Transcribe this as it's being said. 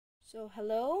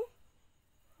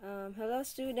Hello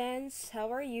students, how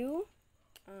are you?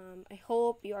 I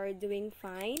hope you are doing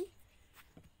fine.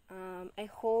 I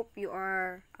hope you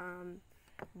are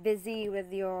busy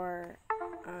with your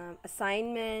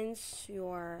assignments,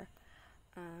 your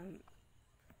um,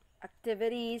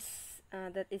 activities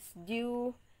that is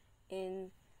due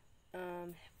in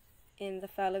um, in the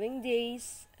following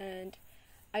days, and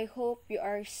I hope you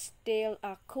are still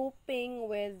coping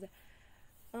with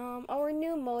our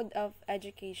new mode of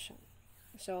education.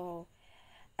 So,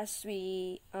 as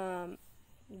we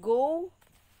go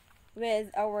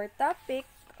with our topic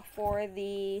for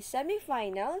the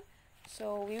semifinal,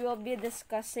 so we will be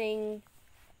discussing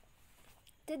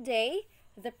today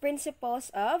the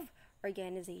principles of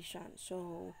organization.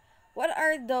 So, what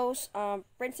are those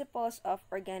principles of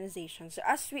organization? So,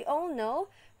 as we all know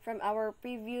from our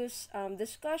previous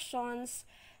discussions,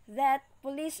 that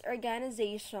police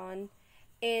organization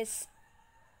is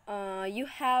you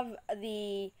have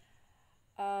the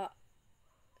uh,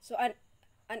 so an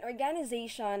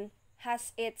organization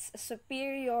has its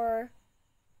superior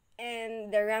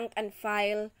and the rank and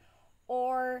file,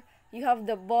 or you have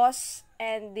the boss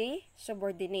and the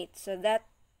subordinate. So that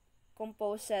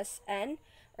composes an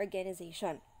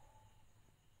organization.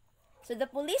 So the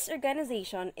police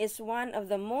organization is one of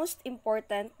the most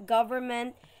important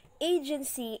government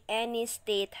agency any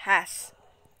state has.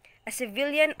 A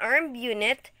civilian armed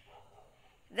unit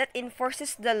that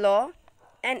enforces the law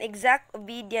and exact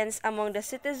obedience among the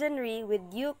citizenry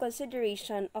with due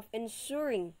consideration of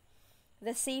ensuring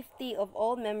the safety of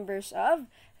all members of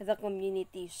the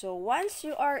community. So once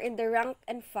you are in the rank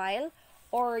and file,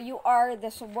 or you are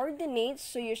the subordinates,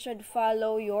 so you should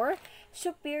follow your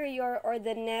superior or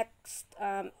the next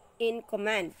in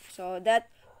command. So that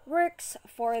works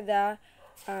for the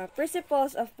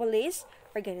principles of police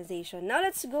organization. Now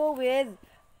let's go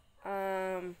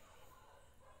um,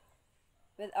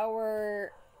 with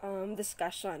our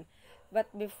discussion.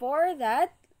 But before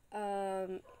that,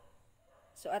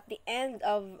 so at the end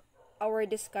of our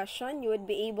discussion, you would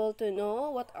be able to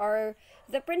know what are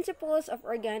the principles of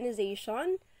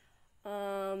organization.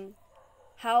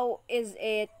 How is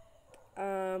it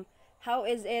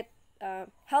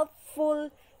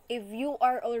helpful if you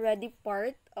are already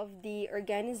part of the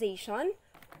organization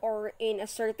or in a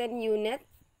certain unit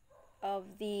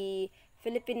of the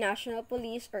Philippine National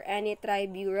Police or any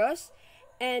tribe bureaus,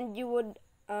 and you would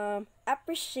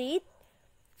appreciate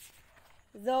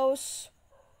those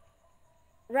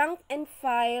rank and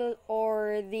file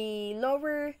or the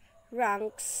lower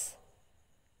ranks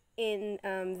in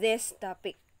this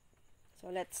topic. So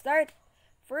let's start.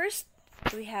 First,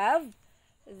 we have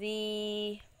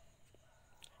the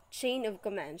chain of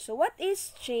command. So what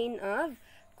is chain of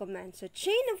command? So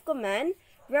chain of command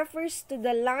refers to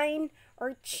the line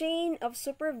or chain of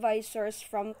supervisors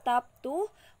from top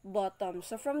to bottom.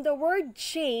 So from the word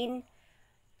chain,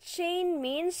 chain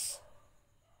means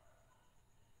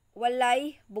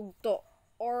walay bugto,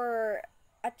 or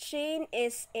a chain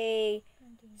is a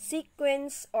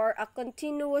sequence or a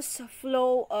continuous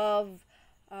flow of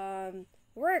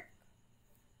work.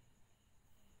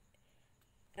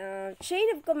 Chain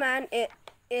of command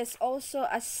is also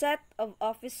a set of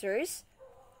officers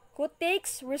who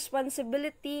takes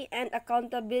responsibility and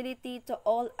accountability to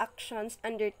all actions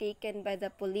undertaken by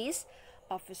the police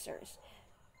officers.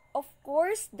 Of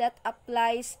course, that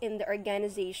applies in the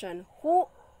organization.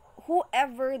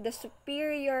 Whoever the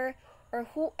superior or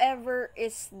whoever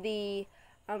is the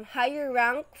higher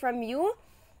rank from you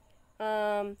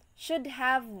should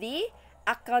have the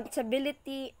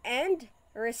accountability and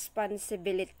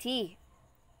responsibility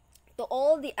to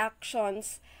all the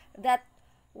actions that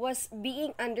was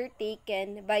being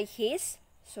undertaken by his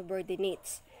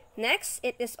subordinates. Next,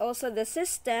 it is also the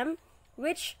system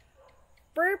which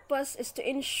purpose is to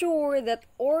ensure that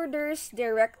orders,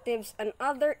 directives, and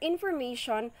other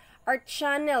information are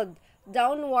channeled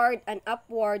downward and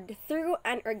upward through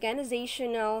an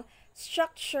organizational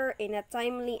structure in a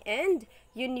timely and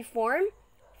uniform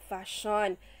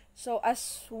fashion. So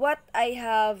as what I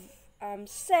have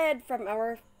said from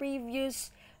our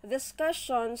previous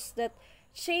discussions, that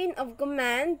chain of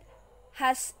command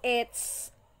has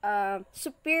its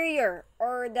superior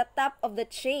or the top of the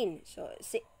chain. So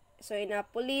in a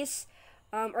police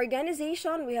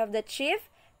organization, we have the chief,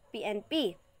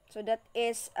 PNP. So that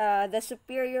is the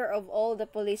superior of all the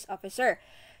police officer.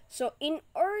 So in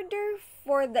order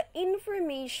for the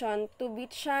information to be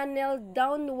channeled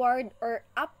downward or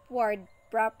upward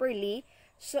properly,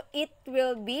 so it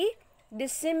will be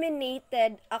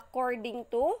disseminated according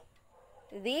to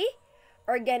the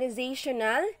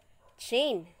organizational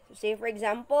chain. So say for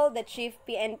example, the chief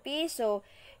PNP, so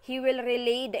he will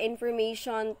relay the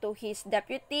information to his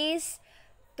deputies,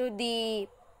 to the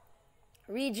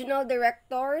regional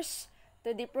directors,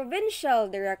 to the provincial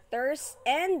directors,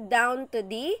 and down to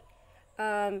the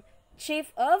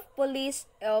chief of police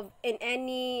of in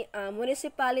any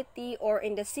municipality or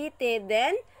in the city,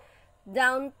 then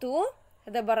down to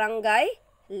the barangay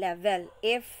level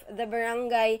if the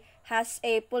barangay has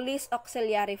a police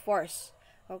auxiliary force.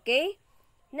 Okay?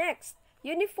 Next,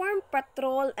 uniform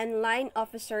patrol and line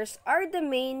officers are the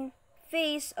main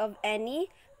face of any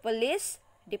police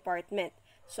department.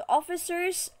 So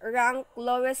officers rank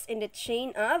lowest in the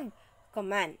chain of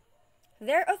command.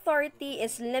 Their authority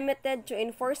is limited to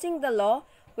enforcing the law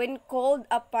when called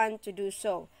upon to do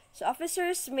so. So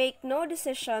officers make no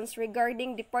decisions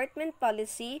regarding department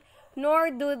policy, nor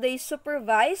do they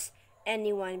supervise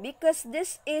anyone, because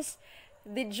this is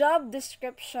the job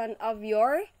description of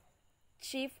your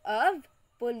chief of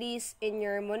police in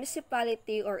your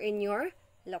municipality or in your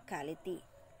locality.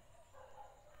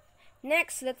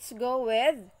 Next, let's go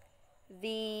with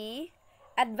the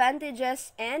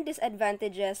advantages and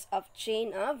disadvantages of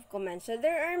chain of command. So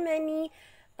there are many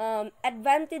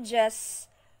advantages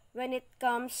when it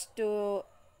comes to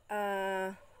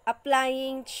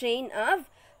applying chain of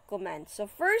command. So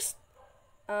first,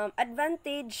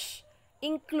 advantage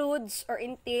includes or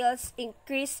entails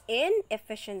increase in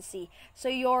efficiency. So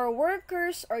your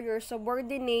workers or your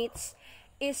subordinates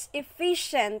is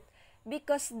efficient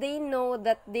because they know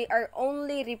that they are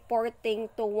only reporting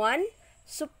to one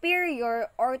superior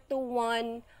or to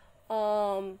one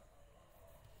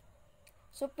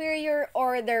superior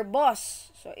or their boss.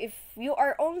 So if you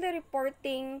are only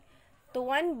reporting to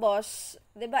one boss,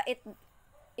 diba,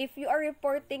 if you are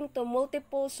reporting to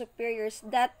multiple superiors,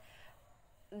 that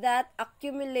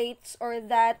accumulates or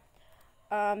that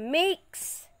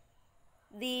makes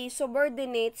the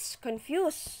subordinates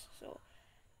confused.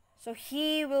 So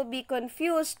he will be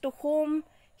confused to whom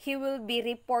he will be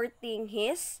reporting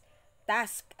his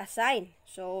task assigned.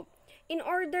 So in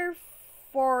order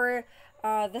for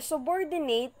the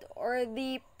subordinate or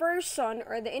the person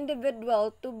or the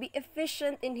individual to be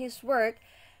efficient in his work,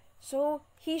 so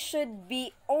he should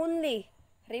be only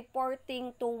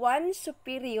reporting to one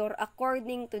superior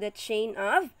according to the chain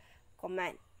of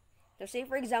command. So say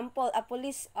for example, a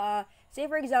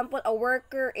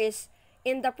worker is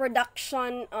in the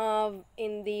production of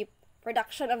the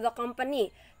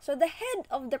company. So the head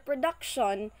of the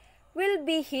production will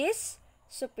be his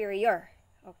superior.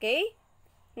 Okay?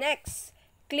 Next,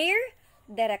 clear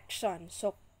direction.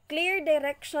 So clear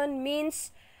direction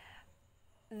means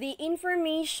the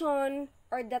information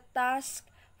or the task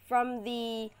from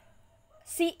the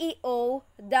CEO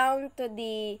down to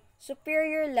the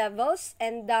superior levels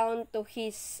and down to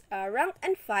his rank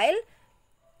and file.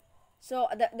 So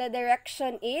the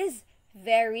direction is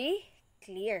very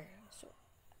clear. So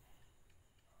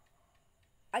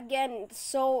again,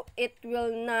 so it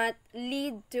will not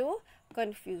lead to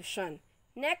confusion.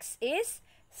 Next is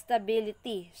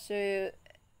stability. So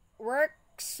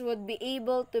works would be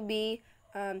able to be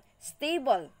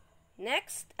stable.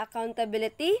 Next,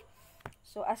 accountability.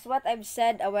 So as what I've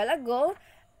said a while ago,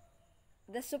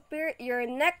 the superior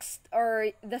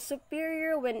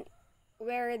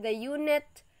where the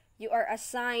unit you are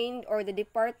assigned or the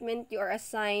department you are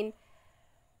assigned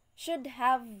should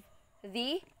have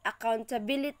the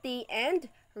accountability and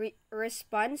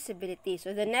responsibility.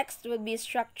 So the next would be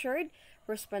structured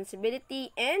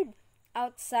responsibility and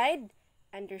outside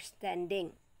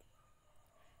understanding.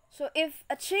 So if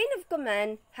a chain of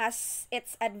command has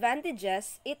its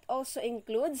advantages, it also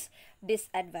includes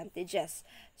disadvantages.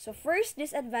 So first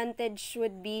disadvantage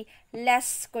would be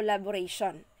less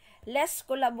collaboration. Less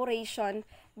collaboration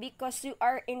because you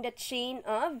are in the chain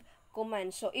of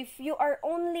command. So if that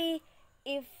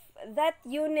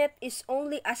unit is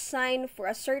only assigned for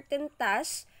a certain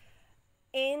task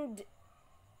and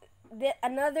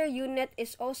another unit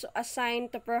is also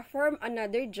assigned to perform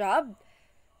another job,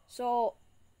 so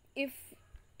if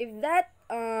that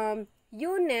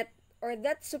unit or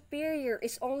that superior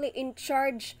is only in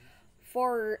charge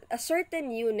for a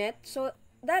certain unit, so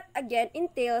that again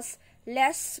entails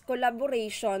less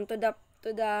collaboration to the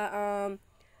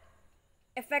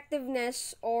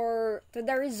effectiveness or to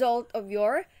the result of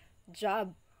your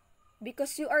job,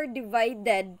 because you are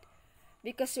divided,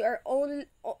 because you are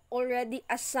already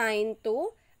assigned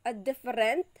to a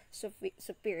different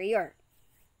superior.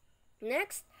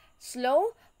 Next,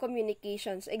 slow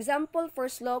communications. Example for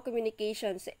slow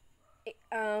communications.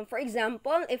 For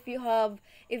example, if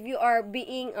you are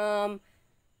being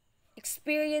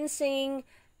experiencing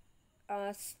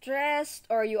stressed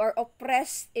or you are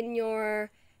oppressed in your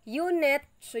unit,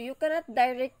 so you cannot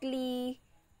directly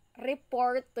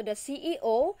report to the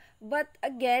CEO, but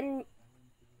again,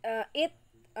 it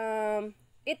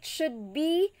it should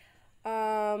be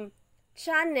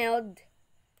channeled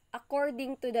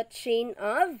according to the chain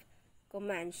of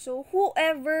command. So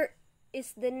whoever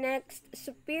is the next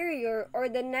superior or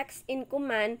the next in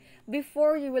command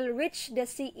before you will reach the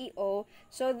CEO,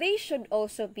 so they should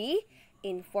also be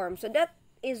informed. So that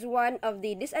is one of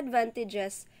the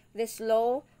disadvantages, this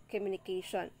low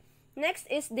communication. Next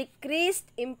is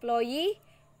decreased employee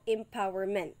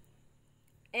empowerment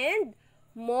and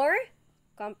more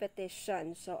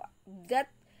competition. So that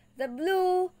the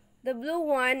blue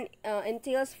one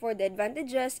entails for the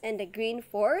advantages and the green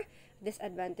for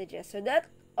disadvantages. So that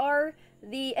are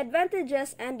the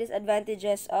advantages and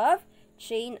disadvantages of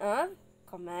chain of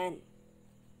command.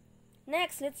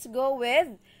 Next, let's go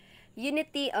with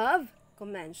unity of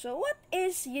command. So what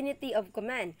is unity of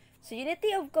command? So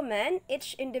unity of command,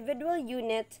 each individual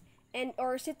unit and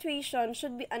or situation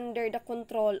should be under the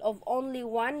control of only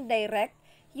one direct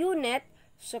unit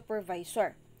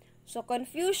supervisor. So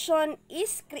confusion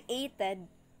is created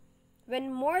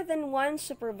when more than one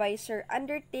supervisor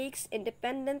undertakes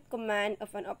independent command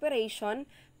of an operation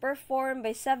performed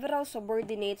by several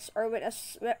subordinates, or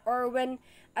when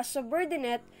a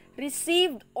subordinate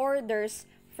received orders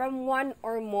from one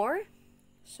or more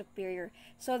superior.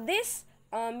 So this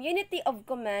unity of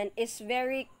command is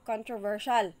very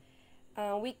controversial.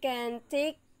 We can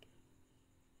take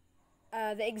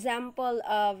the example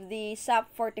of the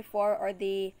SAP 44 or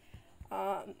the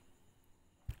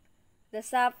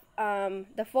SAP,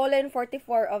 the fallen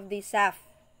 44 of the SAF.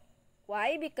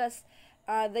 Why? Because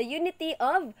the unity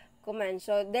of command.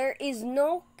 So there is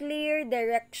no clear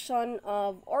direction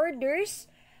of orders.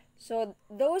 So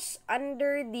those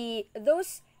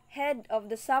head of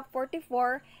the SAP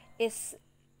 44 is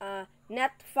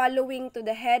not following to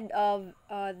the head of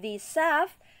the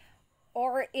SAF,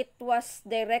 or it was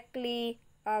directly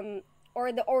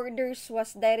or the orders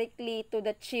was directly to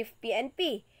the chief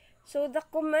PNP. So the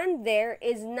command there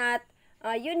is not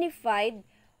unified,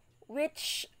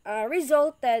 which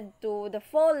resulted to the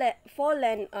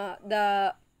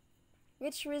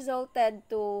which resulted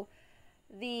to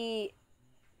the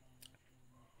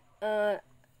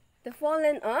the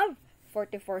fallen of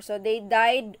 44. So they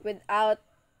died without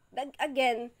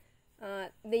again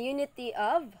the unity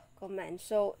of command.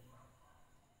 So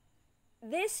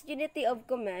this unity of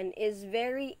command is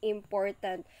very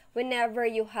important whenever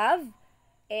you have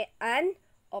an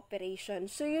operation.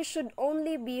 So you should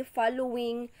only be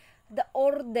following the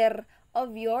order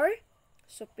of your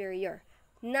superior,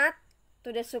 not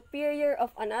to the superior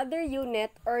of another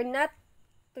unit, or not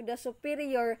to the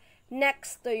superior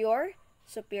next to your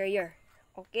superior.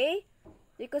 Okay?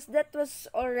 Because that was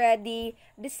already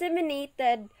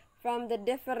disseminated from the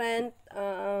different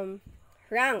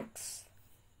ranks.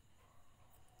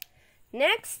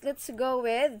 Next, let's go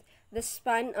with the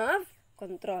span of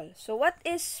control. So what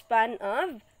is span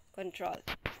of control?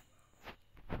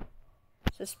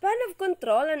 So span of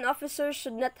control, an officer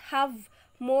should not have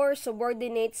more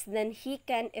subordinates than he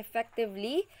can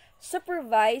effectively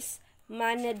supervise,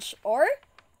 manage, or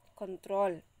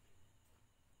control.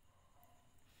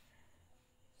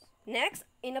 Next,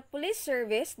 in a police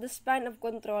service, the span of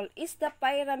control is the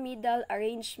pyramidal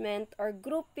arrangement or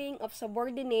grouping of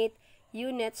subordinate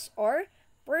units or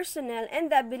personnel and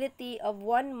the ability of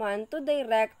one man to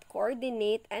direct,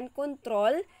 coordinate, and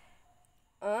control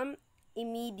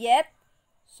immediate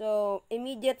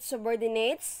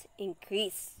subordinates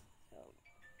increase.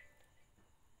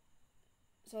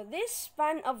 So this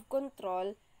span of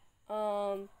control,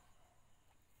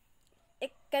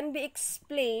 it can be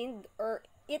explained, or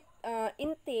it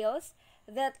entails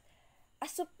that a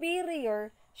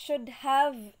superior should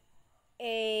have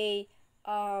a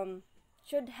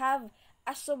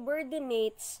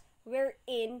subordinates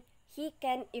wherein he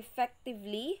can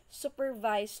effectively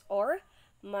supervise or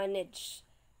manage.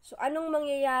 So anong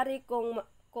mangyayari kung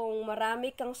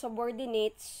marami kang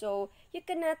subordinates? So you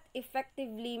cannot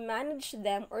effectively manage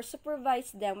them or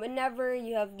supervise them whenever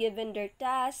you have given their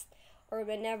task or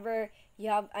whenever you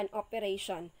have an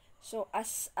operation. So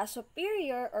as a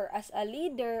superior, or as a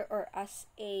leader, or as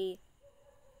an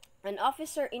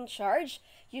officer in charge,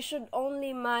 you should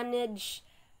only manage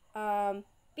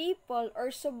people or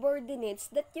subordinates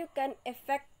that you can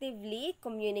effectively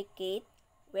communicate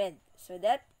with. So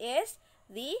that is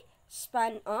the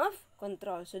span of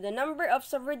control. So the number of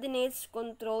subordinates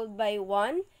controlled by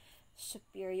one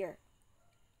superior.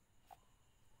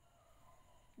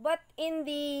 But in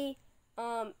the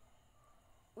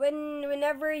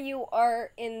whenever you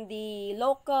are in the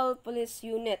local police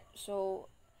unit, so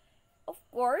of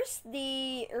course,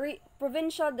 the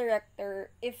provincial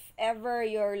director, if ever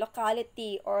your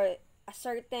locality or a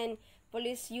certain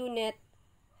police unit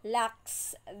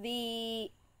lacks the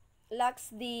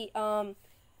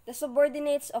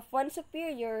subordinates of one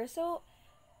superior, so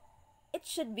it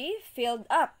should be filled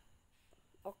up.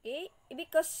 Okay?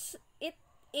 Because it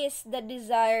is the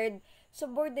desired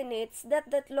subordinates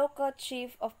that local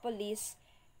chief of police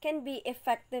can be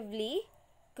effectively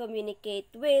communicate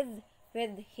with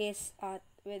his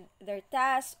with their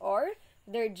task or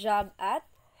their job at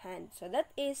hand. So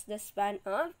that is the span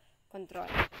of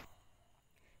control.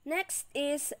 Next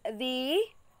is the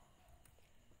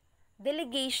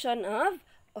delegation of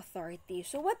authority.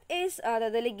 So what is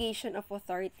the delegation of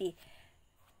authority?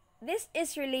 This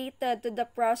is related to the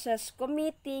process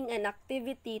committing an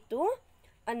activity to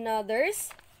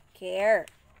another's care.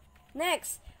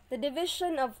 Next, the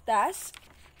division of task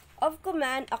of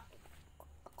command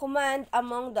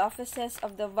among the offices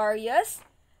of the various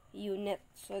units.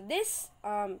 So this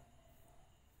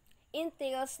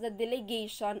entails the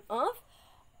delegation of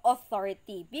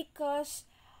authority because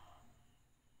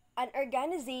an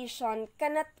organization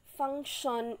cannot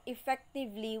function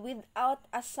effectively without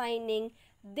assigning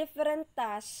different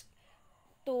tasks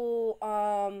to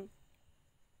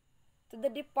the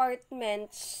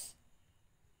departments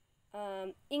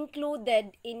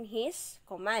included in his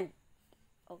command.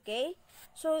 Okay?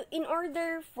 So in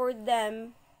order for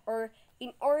them or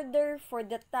in order for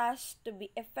the task to be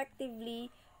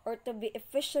effectively or to be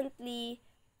efficiently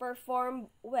performed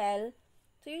well,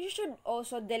 so you should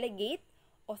also delegate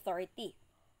authority.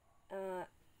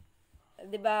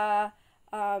 'Di ba?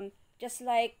 Just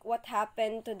like what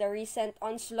happened to the recent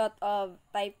onslaught of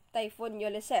Typhoon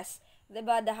Ulysses. 'Di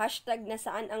ba? The hashtag na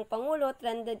saan ang Pangulo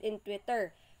trended in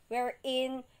Twitter,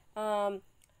 wherein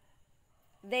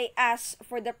they asked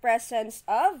for the presence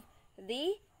of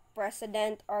the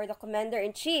president or the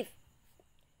commander-in-chief.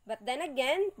 But then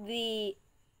again, the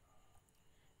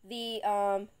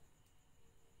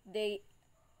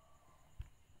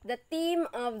team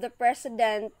of the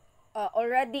president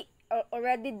already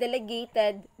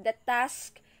delegated the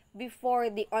task before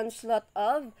the onslaught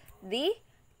of the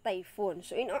typhoon.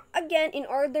 So in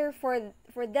order for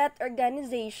that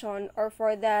organization or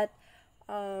for that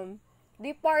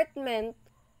department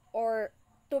or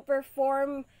to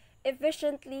perform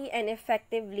efficiently and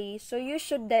effectively, so you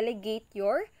should delegate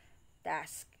your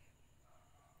task.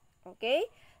 Okay?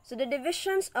 So the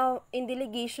divisions in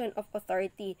delegation of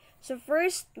authority. So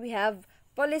first, we have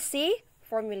policy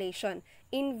formulation.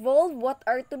 Involve what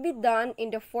are to be done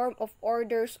in the form of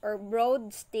orders or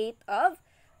broad state of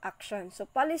action. So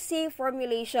policy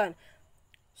formulation.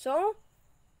 So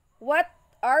what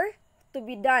are to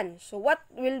be done? So what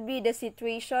will be the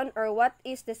situation or what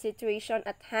is the situation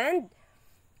at hand?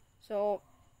 So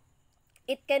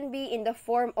it can be in the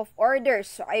form of orders.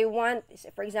 So I want,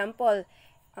 for example,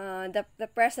 the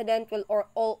president will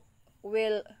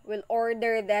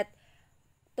order that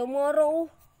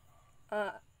tomorrow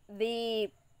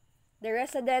the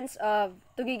residents of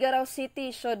Tuguegarao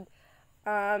City should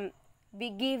be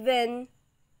given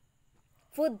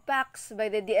food packs by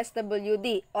the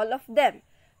DSWD, all of them.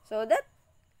 So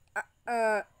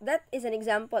that is an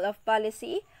example of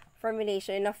policy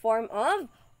formulation in a form of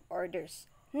orders.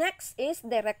 Next is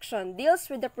direction. Deals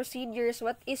with the procedures,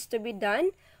 what is to be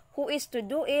done, who is to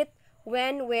do it,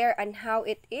 when, where, and how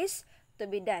it is to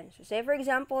be done. So say for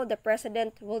example, the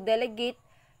president will delegate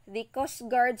the Coast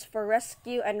Guards for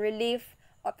rescue and relief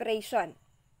operation.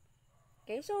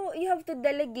 Okay, so you have to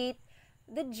delegate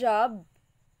the job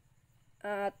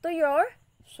to your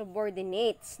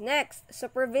subordinates. Next,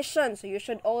 supervision. So you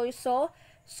should also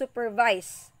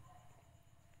supervise.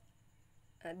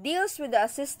 Deals with the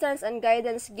assistance and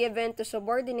guidance given to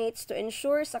subordinates to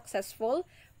ensure successful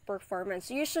performance.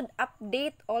 So you should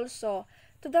update also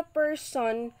to the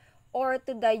person or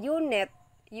to the unit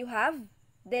you have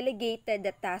delegated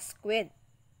the task with.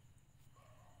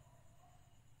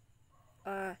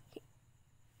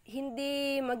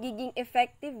 Hindi magiging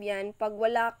effective yan pag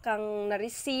wala kang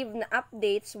na-receive na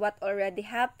updates what already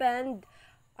happened.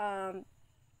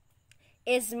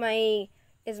 Is my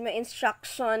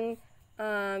instruction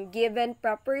given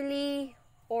properly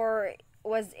or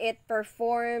was it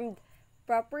performed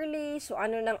properly? So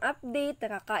ano nang update?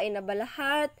 Nakakain na ba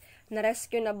lahat?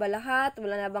 Na-rescue na ba lahat?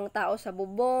 Wala na bang tao sa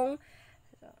bubong?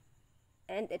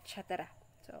 And etc.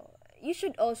 So you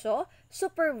should also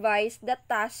supervise the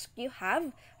task you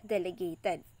have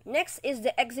delegated. Next is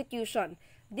the execution.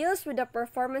 Deals with the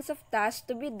performance of tasks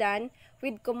to be done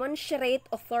with commensurate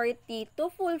authority to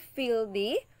fulfill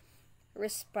the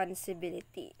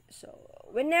responsibility. So,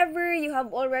 whenever you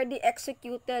have already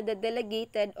executed the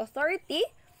delegated authority,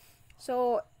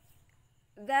 so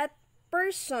that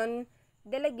person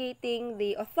delegating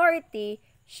the authority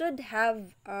should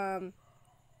have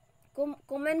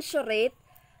commensurate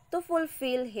to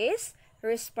fulfill his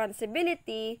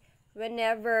responsibility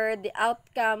whenever the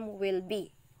outcome will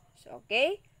be. So,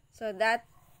 okay? So, that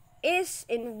is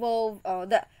involved,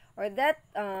 that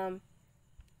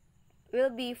will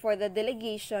be for the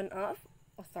delegation of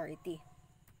authority.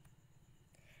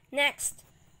 Next,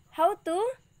 how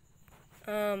to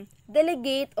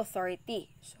delegate authority.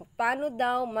 So, paano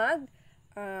daw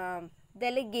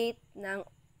delegate ng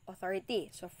authority?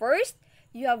 So, first,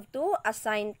 you have to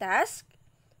assign task.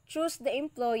 Choose the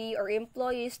employee or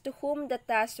employees to whom the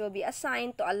task will be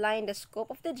assigned to align the scope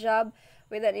of the job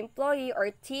with an employee or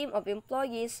team of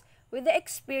employees with the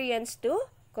experience to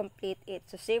complete it.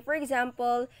 So, say for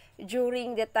example,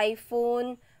 during the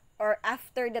typhoon or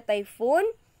after the typhoon,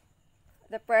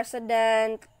 the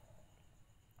president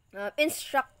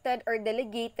instructed or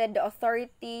delegated the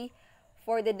authority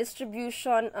for the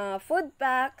distribution of food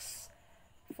packs,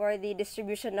 for the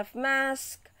distribution of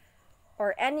masks,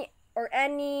 or any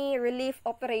relief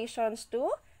operations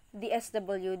to the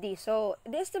SWD. So,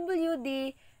 the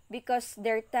SWD, because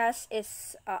their task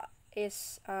is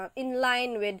in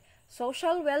line with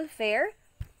social welfare,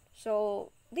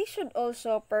 so they should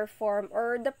also perform,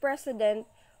 or the president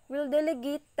will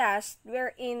delegate tasks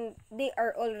wherein they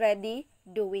are already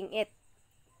doing it,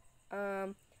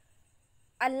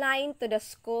 aligned to the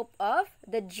scope of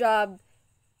the job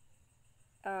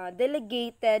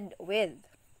delegated with.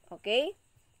 Okay?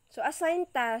 So, assign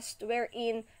tasks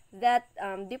wherein that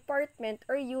department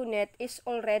or unit is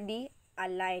already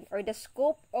aligned, or the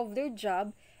scope of their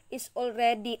job is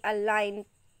already aligned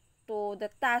to the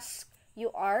task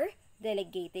you are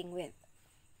delegating with.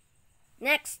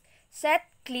 Next, set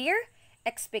clear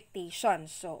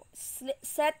expectations. So,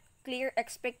 set clear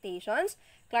expectations.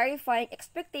 Clarifying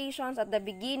expectations at the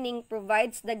beginning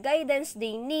provides the guidance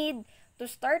they need to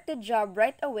start the job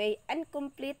right away and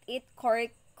complete it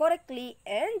correctly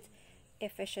and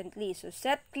efficiently. So,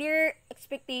 set clear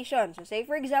expectations. So, say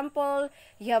for example,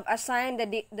 you have assigned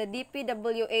the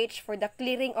DPWH for the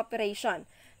clearing operation.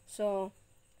 So,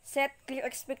 set clear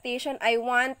expectation. I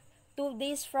want 2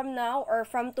 days from now or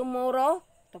from tomorrow,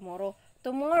 the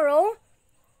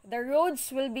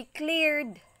roads will be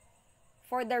cleared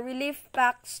for the relief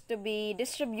packs to be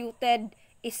distributed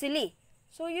easily.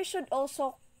 So, you should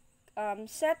also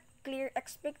set clear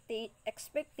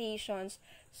expectations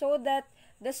so that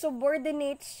the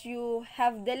subordinates you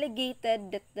have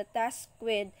delegated the task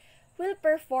with will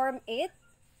perform it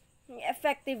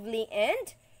effectively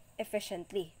and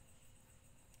efficiently.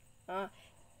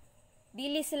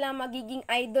 Dili sila magiging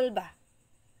idle ba?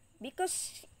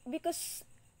 Because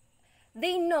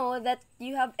they know that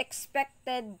you have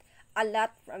expected a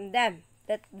lot from them,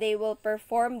 that they will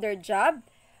perform their job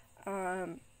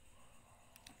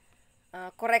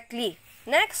correctly.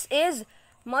 Next is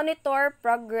monitor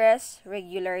progress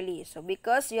regularly. So,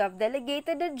 because you have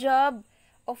delegated the job,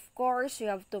 of course, you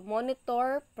have to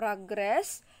monitor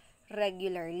progress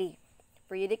regularly.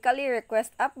 Periodically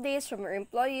request updates from your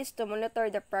employees to monitor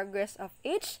the progress of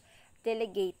each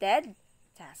delegated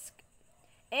task.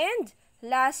 And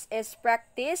last is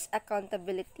practice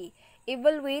accountability.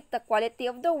 Evaluate the quality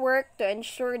of the work to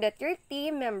ensure that your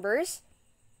team members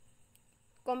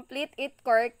complete it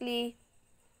correctly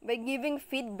by giving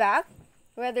feedback,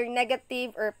 whether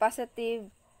negative or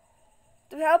positive,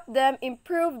 to help them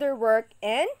improve their work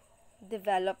and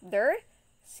develop their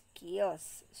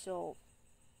skills. So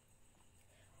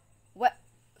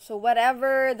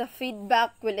whatever the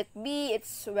feedback will it be,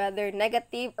 it's whether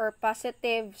negative or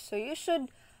positive, so you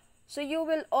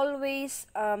will always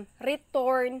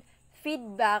return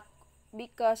feedback,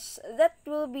 because that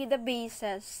will be the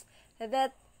basis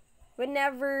that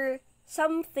whenever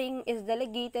something is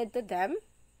delegated to them,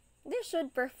 they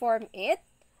should perform it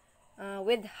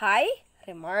with high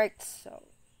remarks. So,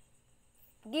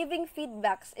 giving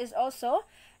feedbacks is also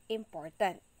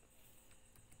important.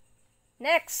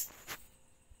 Next,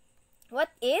 what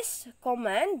is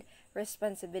command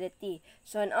responsibility?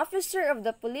 So, an officer of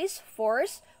the police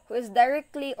force who is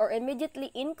directly or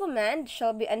immediately in command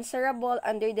shall be answerable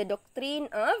under the doctrine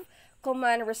of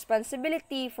command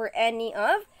responsibility for any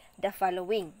of the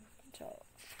following. So,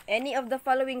 any of the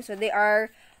following. So, they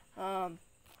are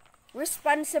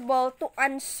responsible to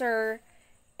answer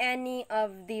any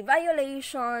of the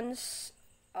violations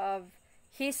of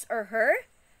his or her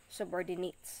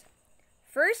subordinates.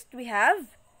 First, we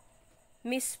have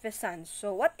misfeasance.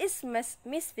 So what is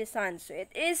misfeasance? So it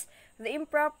is the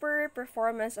improper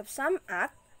performance of some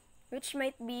act which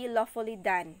might be lawfully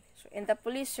done. So in the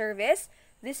police service,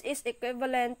 this is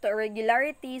equivalent to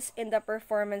irregularities in the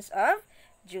performance of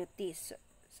duties.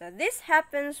 So this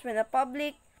happens when a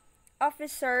public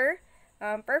officer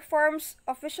performs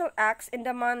official acts in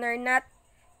the manner not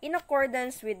in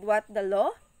accordance with what the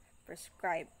law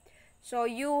prescribed. So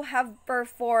you have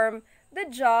performed the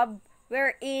job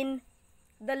wherein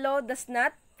the law does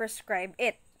not prescribe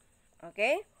it.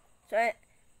 Okay?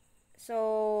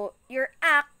 So your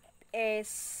act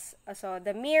is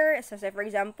the mere, so say for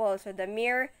example, so the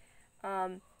mere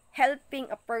helping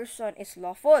a person is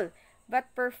lawful,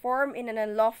 but performed in an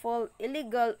unlawful,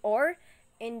 illegal, or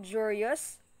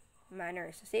injurious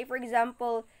manner. So say for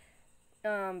example,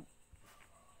 the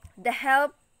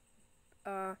help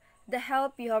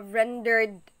you have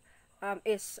rendered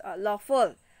is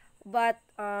lawful, but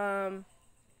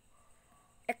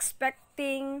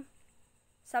expecting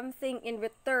something in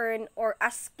return or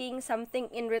asking something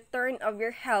in return of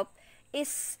your help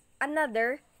is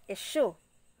another issue.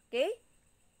 Okay?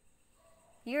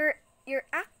 Your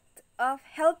act of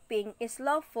helping is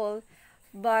lawful,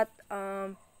 but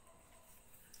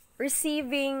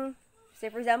receiving, say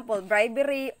for example,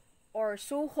 bribery or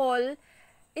suhol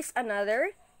is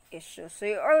another issue. So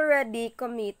you already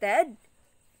committed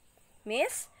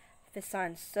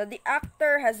misfeasance. So the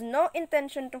actor has no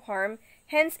intention to harm,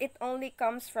 hence it only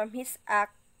comes from his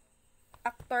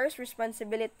actor's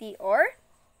responsibility or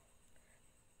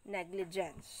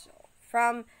negligence.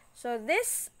 So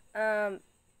this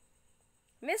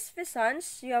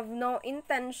misfeasance, you have no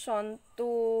intention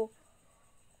to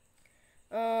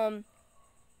harm,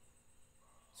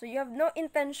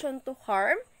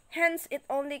 hence it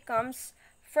only comes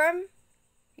from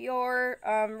your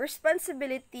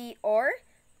responsibility or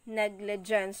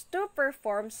negligence to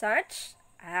perform such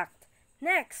act.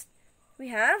 Next, we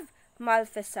have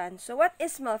malfeasance. So what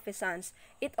is malfeasance?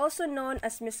 It also known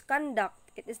as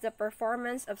misconduct. It is the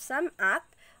performance of some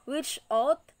act which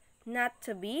ought not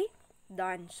to be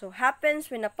done. So happens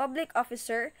when a public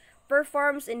officer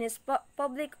performs in his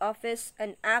public office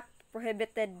an act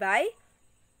prohibited by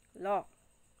law.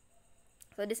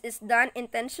 So this is done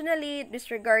intentionally,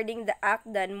 disregarding the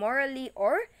act done morally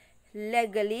or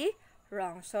legally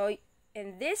wrong. So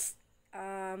in this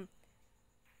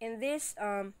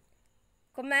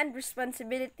command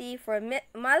responsibility for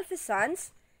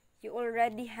malfeasance, you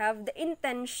already have the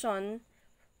intention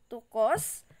to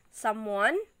cause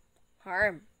someone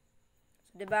harm.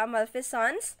 So, diba,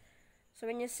 malfeasance? So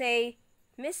when you say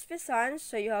misfeasance,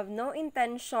 so you have no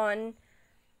intention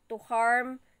to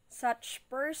harm such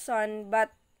person,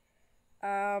 but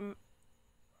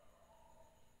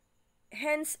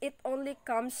hence it only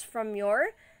comes from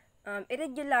your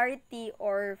irregularity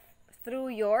or through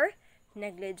your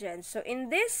negligence. So in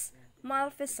this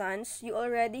malfeasance, you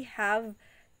already have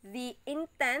the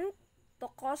intent to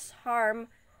cause harm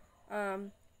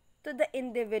to the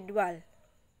individual.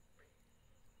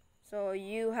 So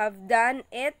you have done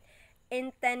it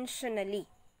intentionally,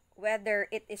 whether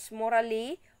it is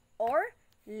morally or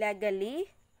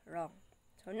legally wrong.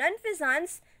 So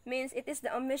nonfeasance means it is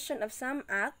the omission of some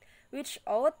act which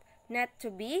ought not to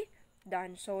be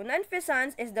done. So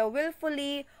nonfeasance is the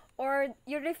willfully or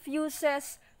you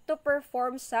refuses to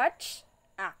perform such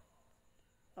act.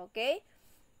 Okay?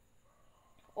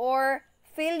 Or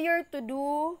failure to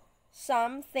do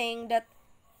something that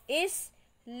is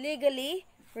legally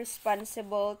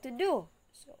responsible to do.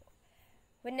 So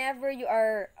whenever you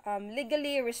are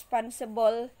legally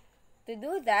responsible to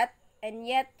do that and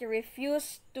yet you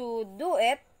refuse to do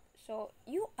it, so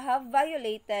you have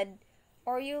violated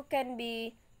or you can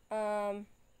be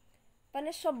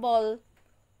punishable,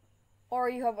 or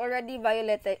you have already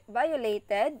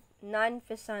violated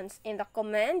nonfeasance in the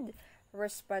command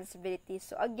responsibility.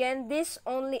 So again, this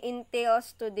only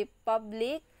entails to the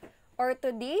public or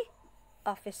to the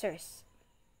officers.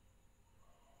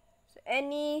 So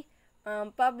any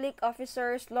public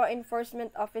officers, law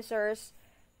enforcement officers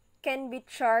can be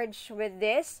charged with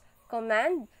this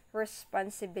command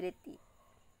responsibility.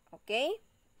 Okay?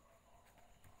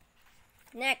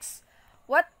 Next,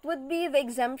 what would be the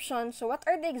exemptions? So what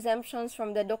are the exemptions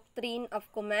from the doctrine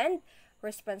of command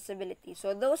responsibility?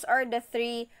 So those are the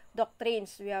three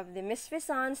doctrines. We have the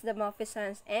misfeasance, the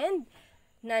malfeasance, and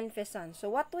nonfeasance. So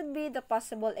what would be the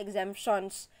possible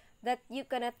exemptions that you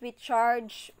cannot be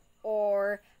charged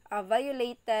or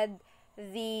violated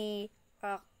the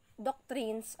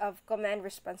doctrines of command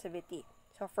responsibility?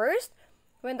 So first,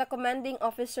 when the commanding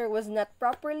officer was not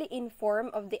properly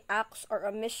informed of the acts or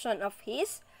omission of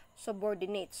his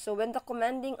subordinates. So when the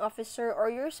commanding officer or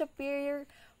your superior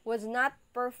was not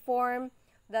perform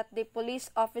that the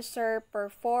police officer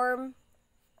perform,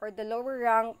 or the lower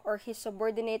rank or his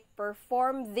subordinate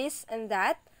perform this and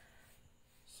that,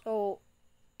 so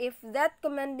if that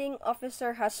commanding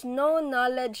officer has no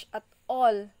knowledge at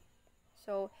all,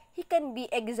 so he can be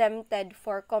exempted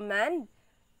for command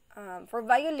for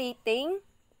violating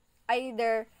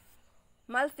either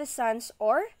malfeasance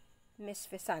or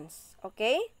misfeasance.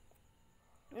 Okay?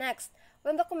 Next,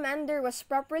 when the commander was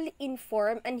properly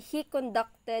informed and he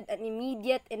conducted an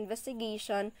immediate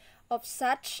investigation of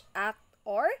such act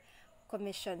or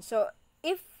commission. So,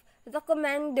 if the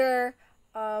commander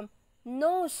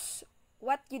knows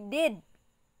what you did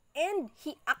and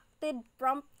he acted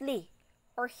promptly,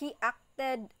 or he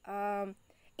acted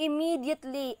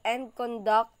immediately and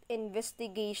conduct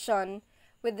investigation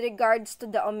with regards to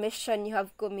the omission you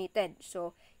have committed,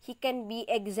 so he can be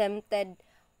exempted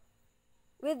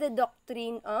with the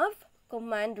doctrine of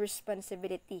command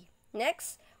responsibility.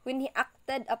 Next, when he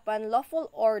acted upon lawful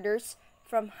orders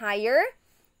from higher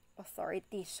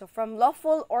authorities. So, from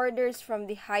lawful orders from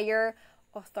the higher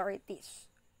authorities.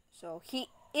 So, he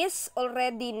is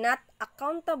already not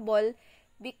accountable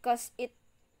because it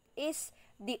is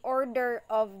the order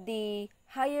of the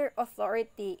higher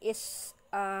authority is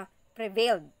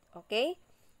prevailed. Okay?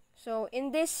 So,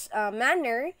 in this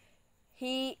manner,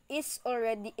 he is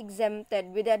already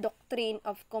exempted with the doctrine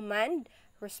of command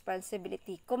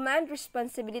responsibility. Command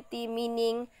responsibility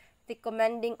meaning the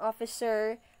commanding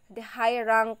officer, the high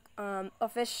rank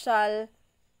official,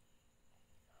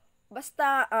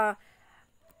 basta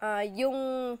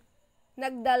yung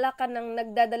nagdadala ka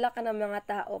ng mga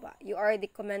tao ba. You are the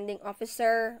commanding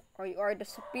officer or you are the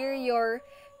superior.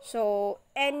 So,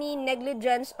 any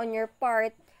negligence on your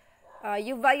part,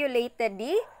 you violated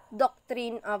the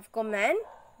doctrine of command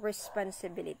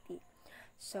responsibility.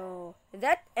 So,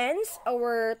 that ends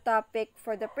our topic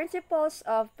for the principles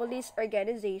of police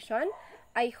organization.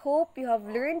 I hope you have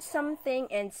learned something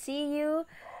and see you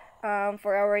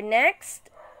for our next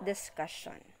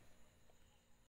discussion.